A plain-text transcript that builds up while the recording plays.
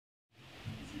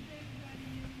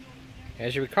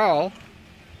as you recall,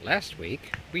 last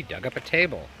week we dug up a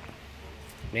table.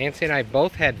 Nancy and I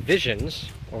both had visions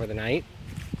over the night,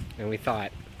 and we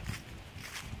thought,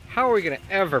 how are we going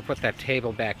to ever put that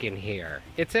table back in here?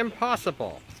 It's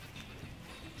impossible.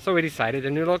 So we decided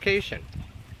a new location.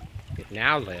 It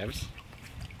now lives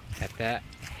at the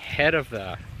head of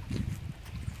the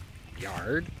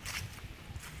yard,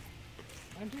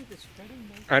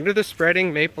 under the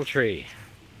spreading maple tree.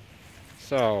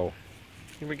 So,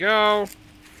 here we go.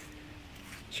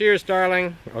 Cheers,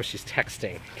 darling. Oh, she's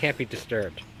texting. Can't be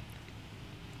disturbed.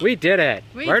 We did it.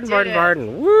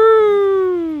 Barton.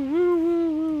 Woo! Woo,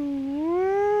 woo, woo,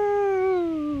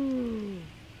 woo!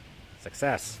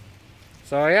 Success.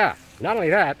 So yeah, not only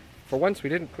that, for once we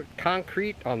didn't put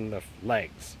concrete on the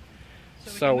legs.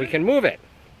 So we can move it.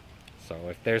 So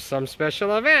if there's some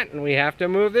special event and we have to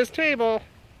move this table,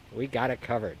 we got it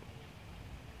covered.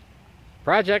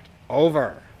 Project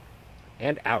over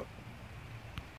and out.